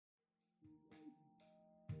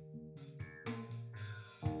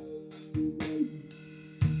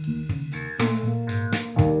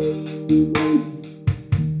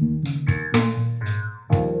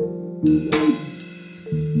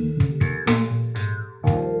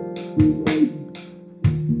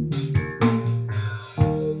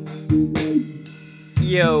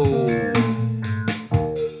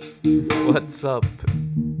What's up,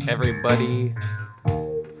 everybody?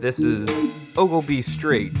 This is Ogilby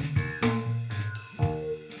Straight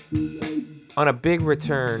on a big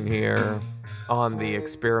return here on the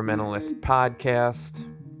Experimentalist podcast.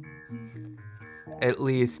 At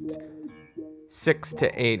least 6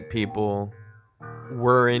 to 8 people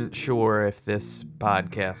weren't sure if this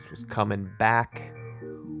podcast was coming back,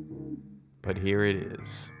 but here it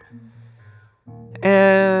is.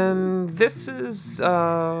 And this is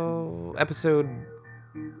episode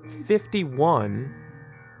 51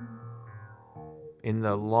 in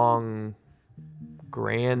the long,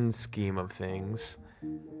 grand scheme of things.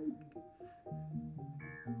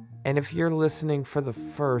 And if you're listening for the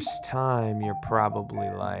first time, you're probably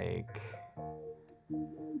like,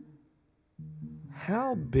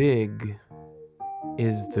 how big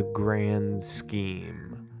is the grand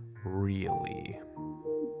scheme really?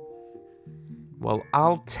 Well,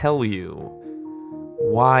 I'll tell you,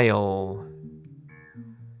 while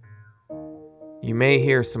you may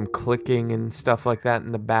hear some clicking and stuff like that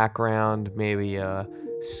in the background, maybe a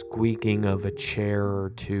squeaking of a chair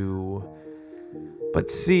or two. But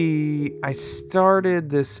see, I started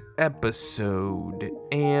this episode,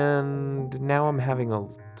 and now I'm having a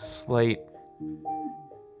slight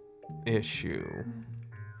issue.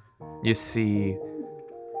 You see,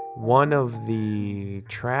 one of the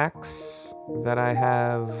tracks that I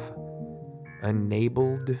have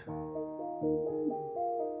enabled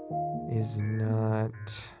is not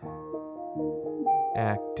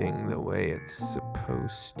acting the way it's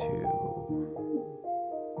supposed to.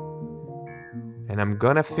 And I'm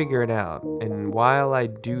gonna figure it out. And while I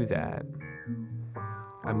do that,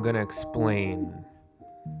 I'm gonna explain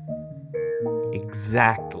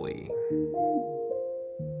exactly,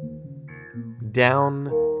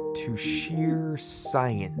 down to sheer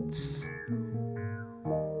science,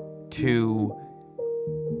 to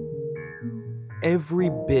every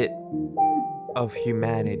bit of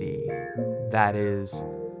humanity that is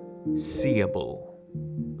seeable,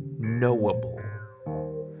 knowable,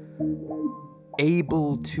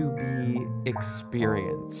 able to be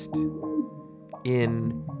experienced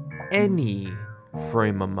in any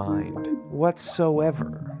frame of mind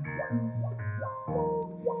whatsoever.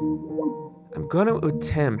 I'm going to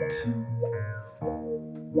attempt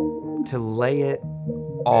to lay it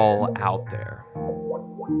all out there.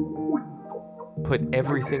 Put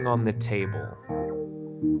everything on the table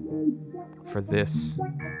for this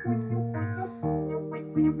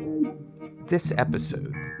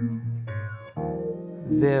episode.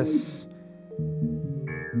 This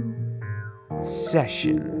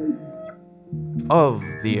session of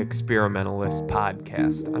the Experimentalist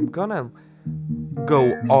podcast. I'm gonna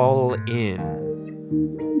go all in.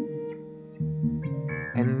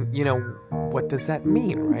 And, you know, what does that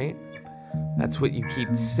mean, right? That's what you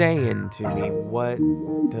keep saying to me. What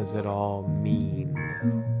does it all mean?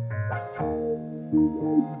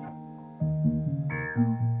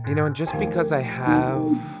 You know, and just because I have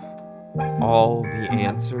all the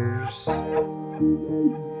answers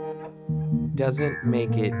doesn't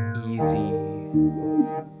make it easy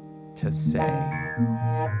to say.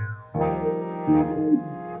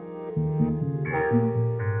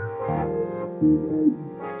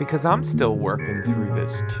 Because I'm still working through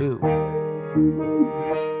this too.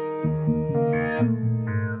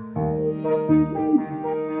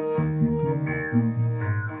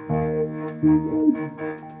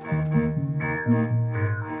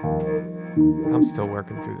 I'm still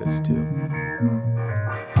working through this too.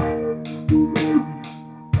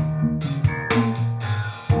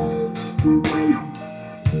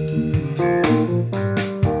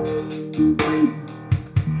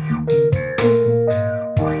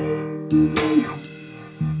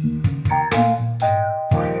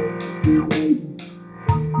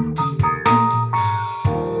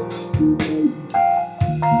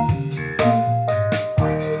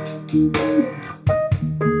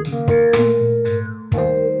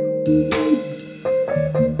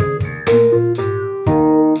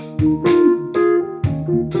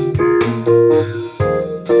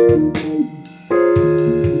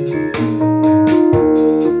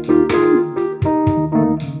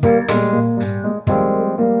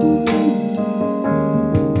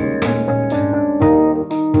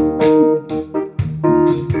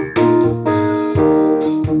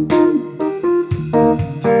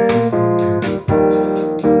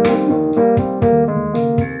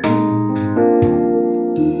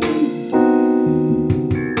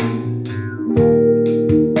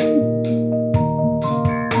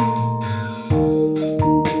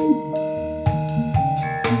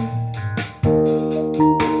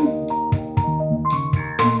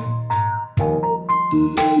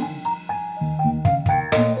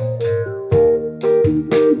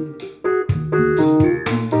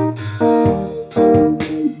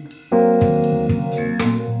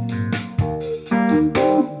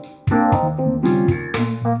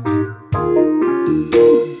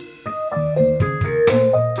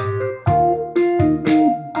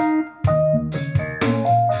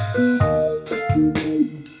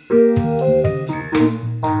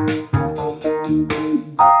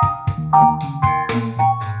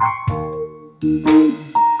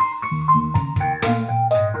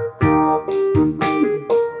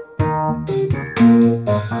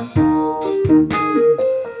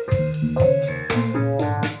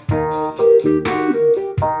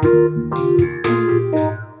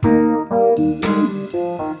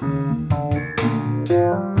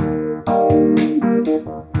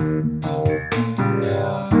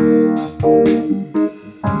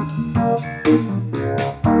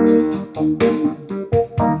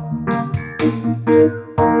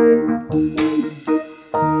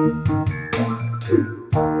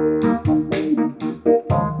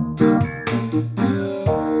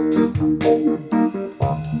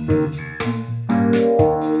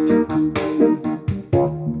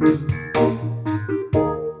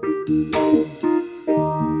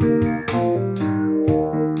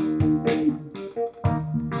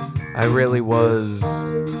 I really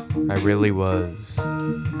was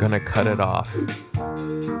gonna cut it off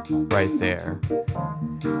right there.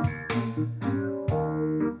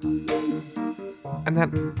 And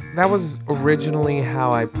that was originally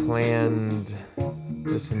how I planned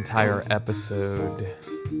this entire episode.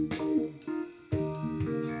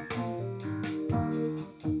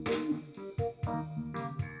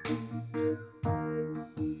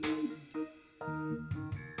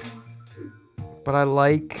 But I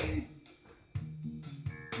like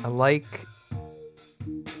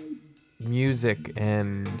music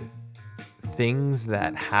and things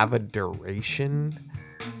that have a duration.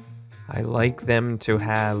 I like them to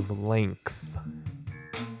have length.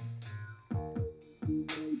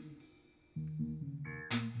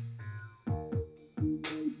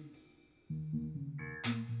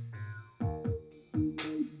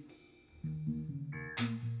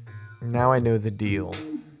 Now I know the deal.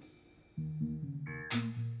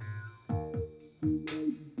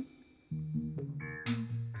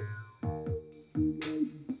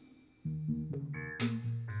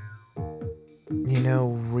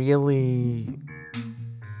 Really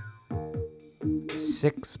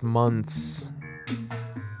 6 months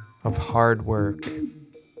of hard work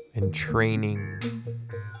and training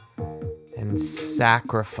and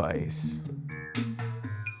sacrifice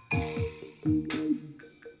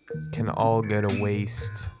can all go to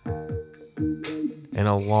waste in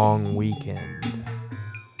a long weekend.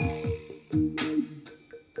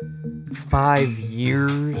 5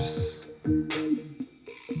 years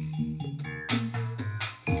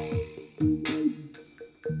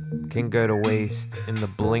can go to waste in the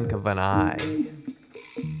blink of an eye.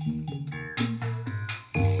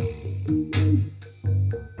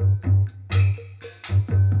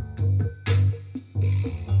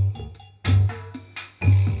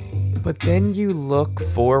 But then you look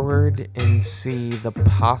forward and see the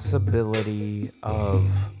possibility of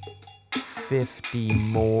 50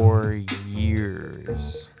 more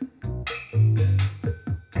years.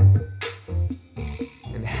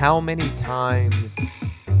 And how many times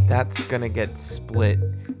that's gonna get split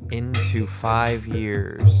into 5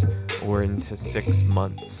 years or into 6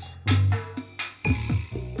 months.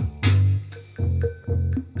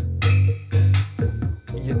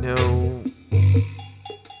 You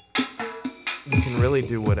can really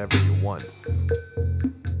do whatever you want.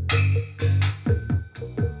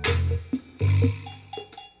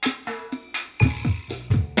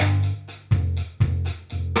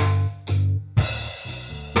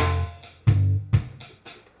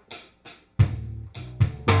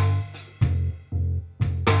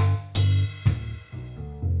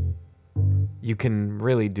 You can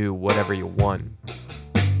really do whatever you want.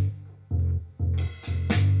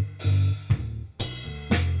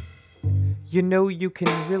 You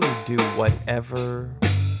can really do whatever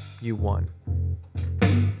you want.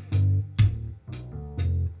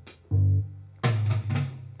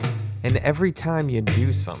 And every time you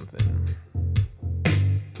do something,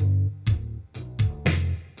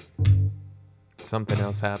 something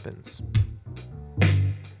else happens.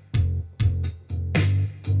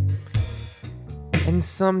 And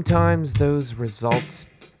sometimes those results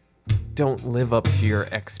don't live up to your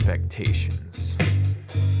expectations.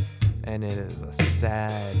 And it is a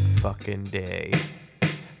sad fucking day.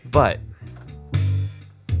 But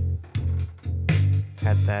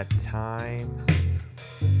at that time,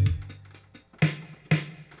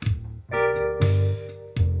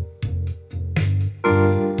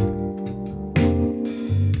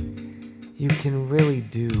 you can really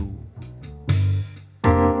do,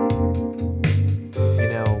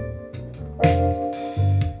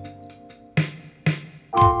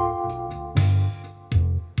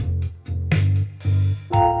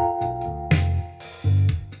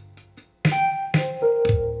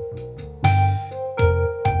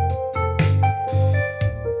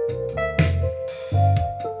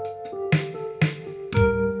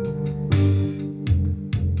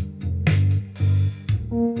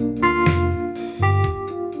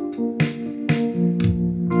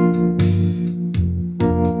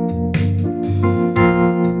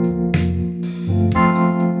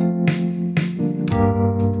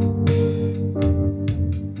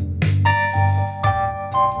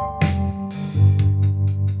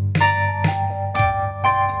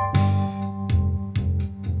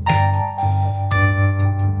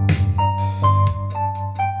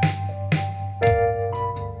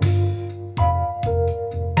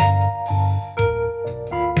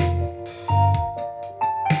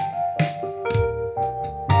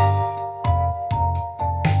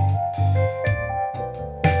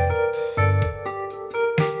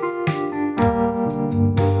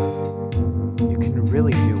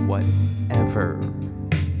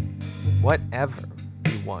 whatever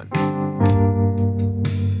you want.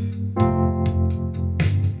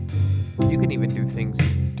 You can even do things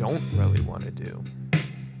you don't really want to do.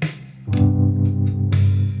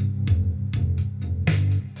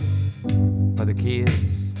 But the key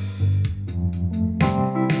is,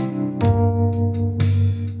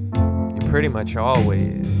 you're pretty much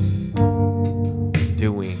always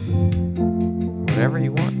doing whatever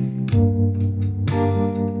you want,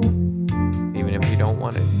 even if you don't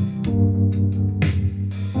want it.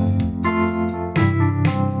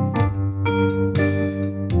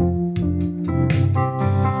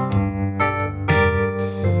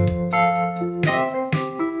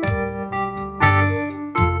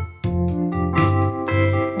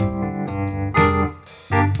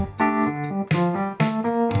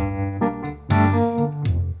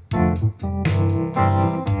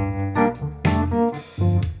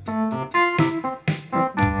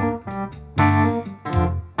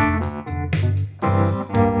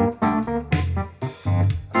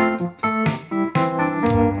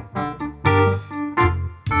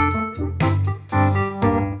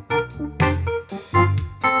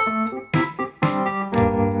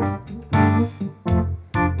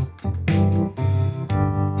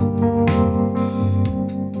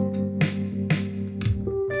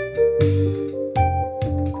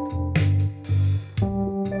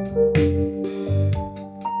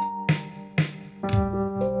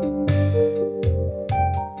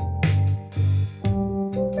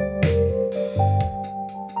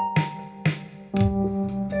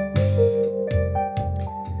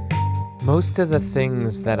 Most of the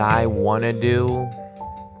things that I want to do,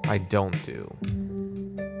 I don't do.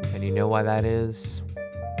 And you know why that is?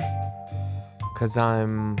 Because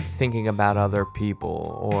I'm thinking about other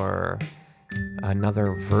people or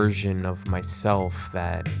another version of myself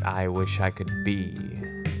that I wish I could be.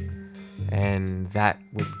 And that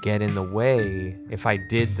would get in the way if I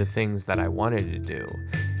did the things that I wanted to do.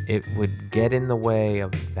 It would get in the way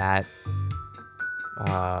of that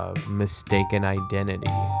mistaken identity.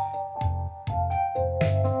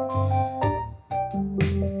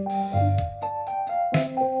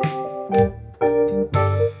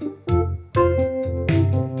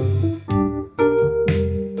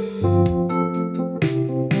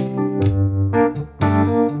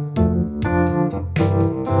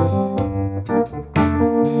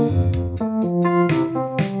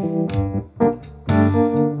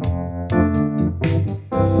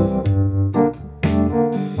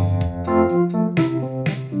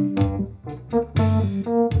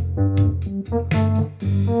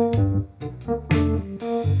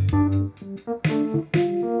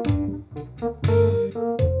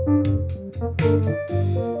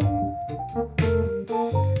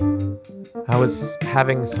 I was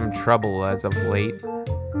having some trouble as of late.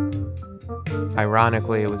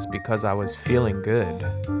 Ironically, it was because I was feeling good.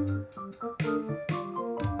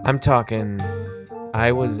 I'm talking,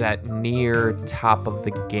 I was at near top of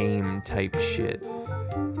the game type shit.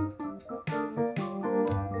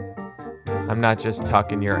 I'm not just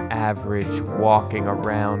talking your average walking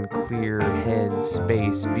around clear head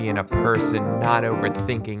space, being a person, not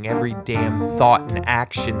overthinking every damn thought and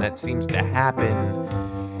action that seems to happen.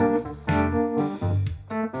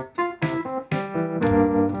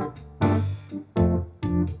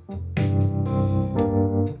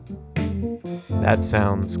 That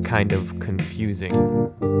sounds kind of confusing.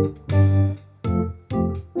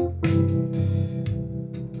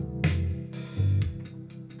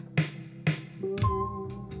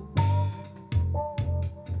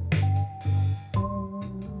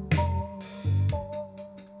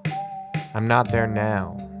 I'm not there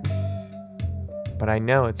now, but I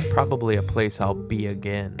know it's probably a place I'll be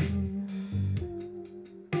again.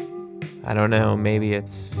 I don't know, maybe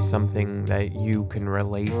it's something that you can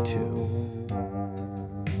relate to.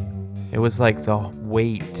 It was like the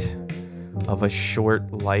weight of a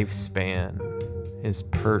short lifespan is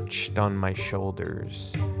perched on my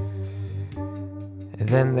shoulders. And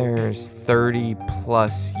then there's 30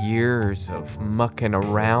 plus years of mucking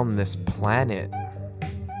around this planet.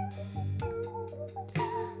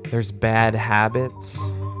 There's bad habits.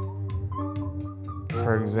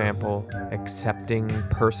 For example, accepting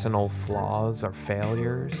personal flaws or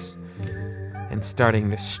failures and starting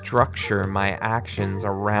to structure my actions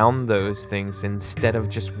around those things instead of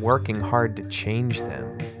just working hard to change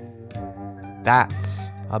them.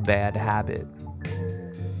 That's a bad habit.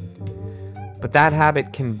 But that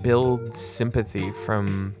habit can build sympathy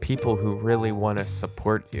from people who really want to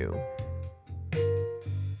support you.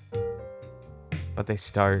 But they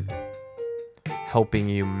start helping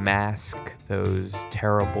you mask those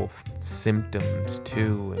terrible symptoms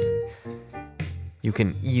too, and you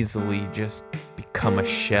can easily just become a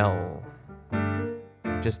shell,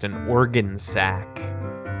 just an organ sack,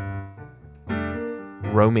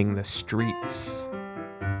 roaming the streets.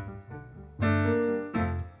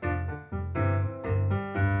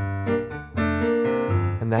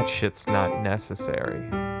 And that shit's not necessary.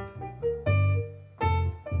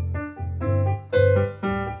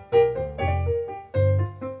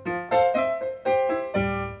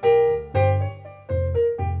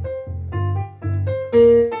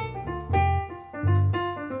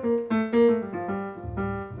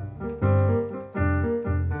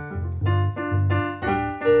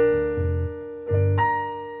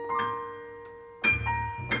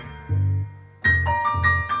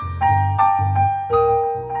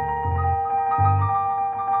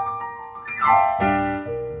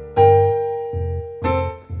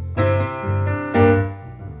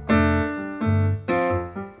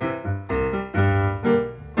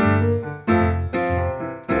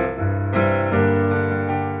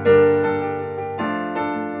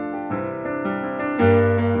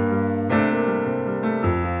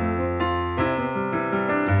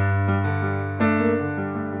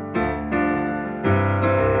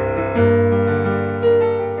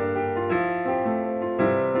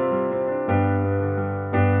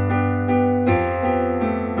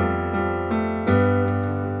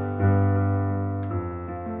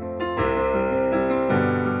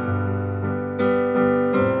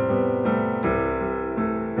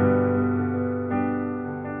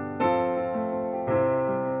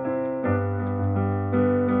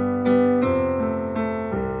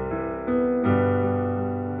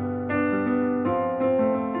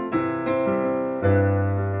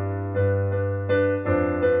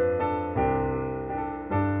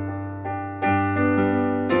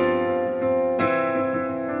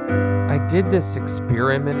 Did this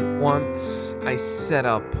experiment once. I set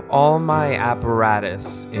up all my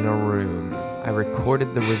apparatus in a room. I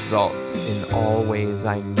recorded the results in all ways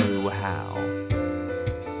I knew how.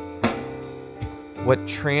 What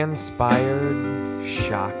transpired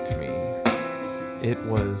shocked me. It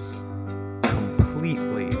was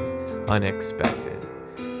completely unexpected.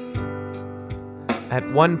 At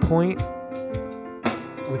one point,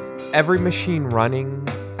 with every machine running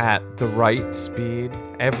at the right speed,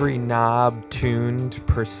 every knob tuned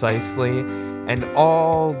precisely, and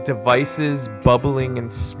all devices bubbling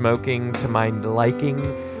and smoking to my liking,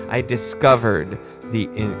 I discovered the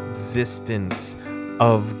existence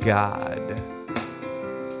of God.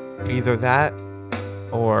 Either that,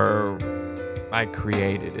 or I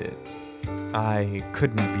created it. I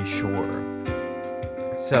couldn't be sure.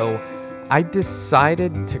 So I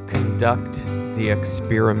decided to conduct the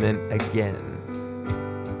experiment again.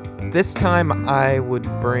 This time I would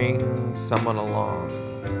bring someone along,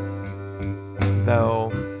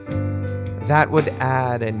 though that would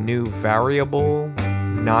add a new variable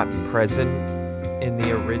not present in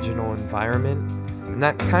the original environment, and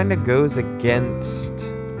that kind of goes against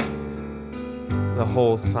the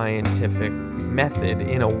whole scientific method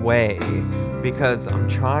in a way, because I'm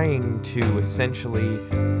trying to essentially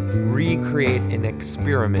recreate an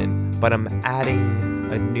experiment, but I'm adding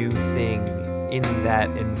a new thing in that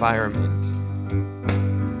environment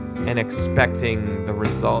and expecting the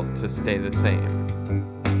result to stay the same.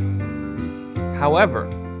 However,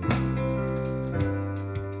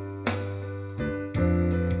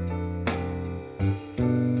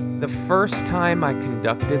 the first time I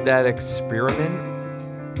conducted that experiment,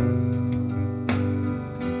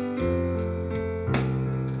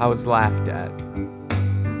 I was laughed at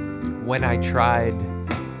when I tried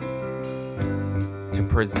to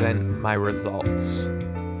present my results.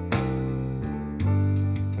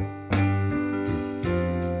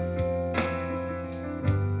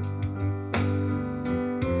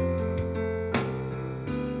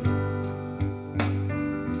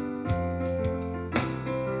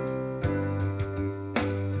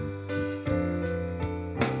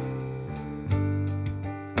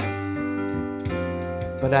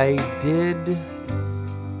 But I did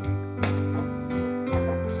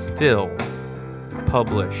still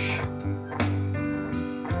publish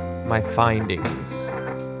my findings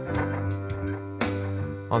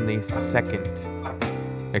on the second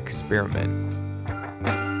experiment.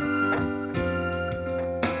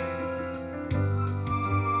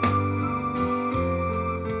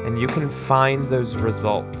 And you can find those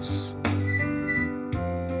results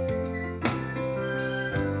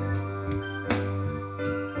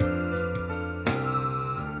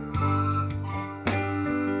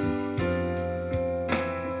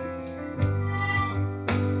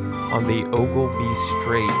on the Ogilvy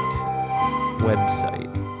Straight website.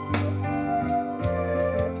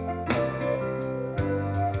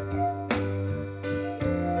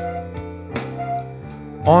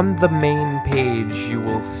 On the main page, you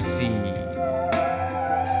will see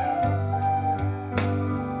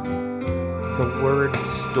the word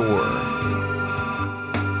store.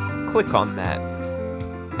 Click on that.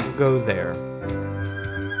 Go there.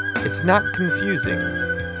 It's not confusing.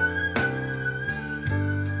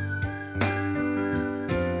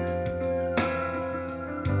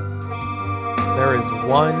 There is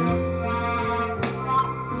one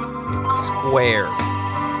square.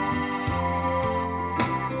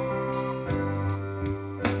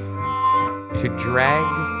 To drag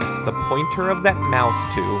the pointer of that mouse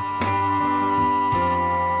to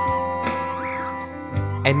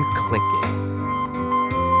and click it.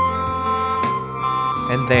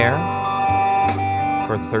 And there,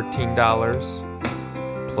 for $13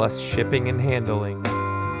 plus shipping and handling,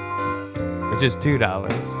 which is $2,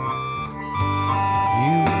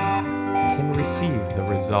 you can receive the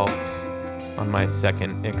results on my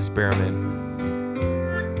second experiment.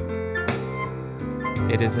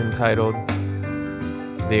 It is entitled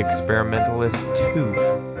The Experimentalist 2.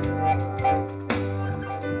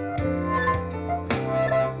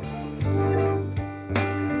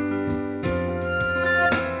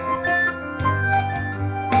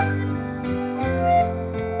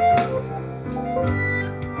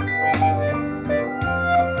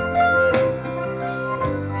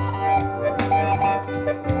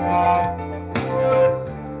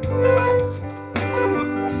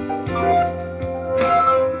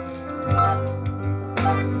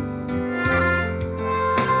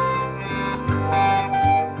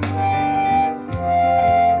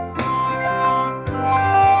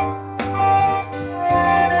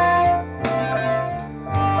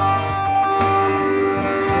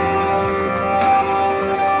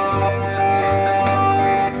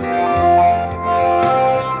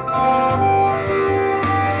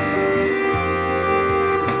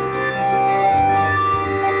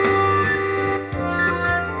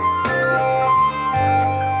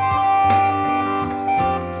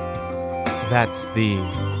 That's the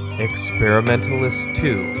Experimentalist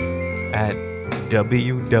 2 at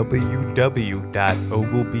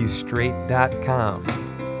www.ogilbystraight.com.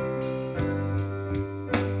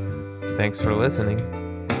 Thanks for listening.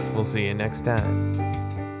 We'll see you next time.